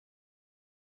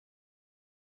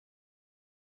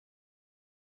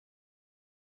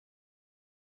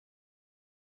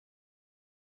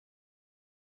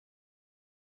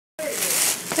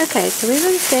Okay, so we've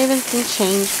been saving some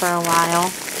change for a while.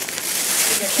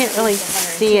 You can't really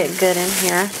see it good in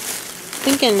here.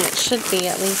 Thinking it should be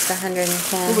at least $110,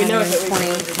 $120.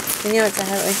 We know it's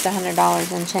at least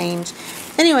 $100 in change.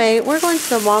 Anyway, we're going to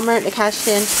the Walmart to cash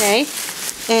it in today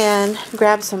and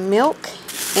grab some milk.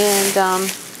 And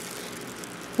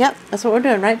yep, that's what we're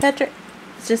doing, right, Patrick?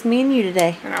 It's just me and you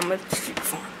today. And I'm with Street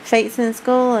Farm. Fate's in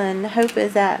school, and Hope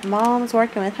is at Mom's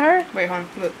working with her. Wait, hold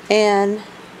on, look. And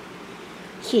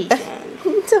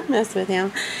don't mess with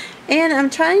him. And I'm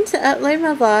trying to upload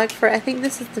my vlog for, I think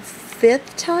this is the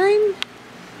 5th time.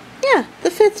 Yeah, the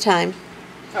 5th time.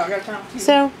 Oh, I got time too.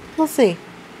 So we'll see.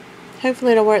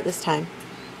 Hopefully it'll work this time.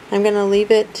 I'm gonna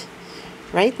leave it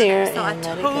right there. So and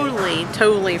I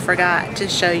totally forgot to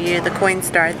show you the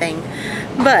Coinstar thing,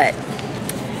 but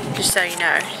just so you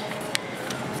know,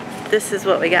 this is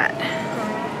what we got.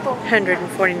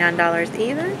 $149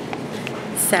 even.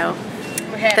 So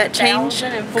that change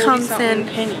comes in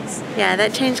pennies. Yeah,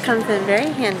 that change comes in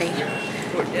very handy.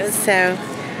 So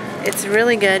it's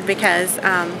really good because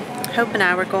Hope and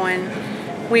I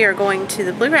we are going to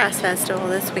the Bluegrass Festival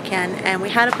this weekend, and we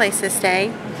had a place to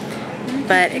stay,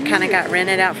 but it kind of got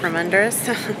rented out from under us.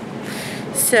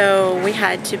 So we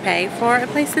had to pay for a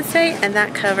place to stay, and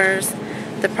that covers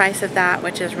the price of that,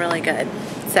 which is really good.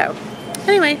 So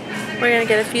anyway, we're going to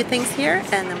get a few things here,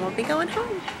 and then we'll be going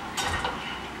home.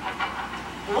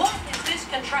 What is this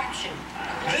contraption?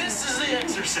 This is The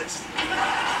Exorcist.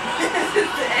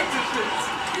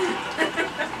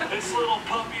 This little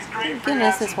puppy's great for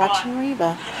Goodness is watching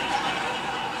Reba.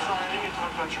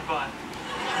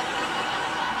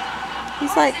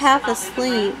 He's like half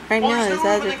asleep right now. His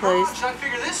eyes are closed. I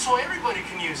figure this so everybody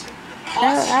can use it.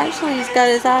 No, actually, he's got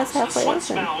his eyes halfway open.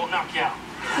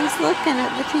 He's looking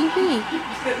at the TV.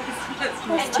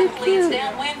 That's too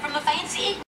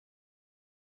cute.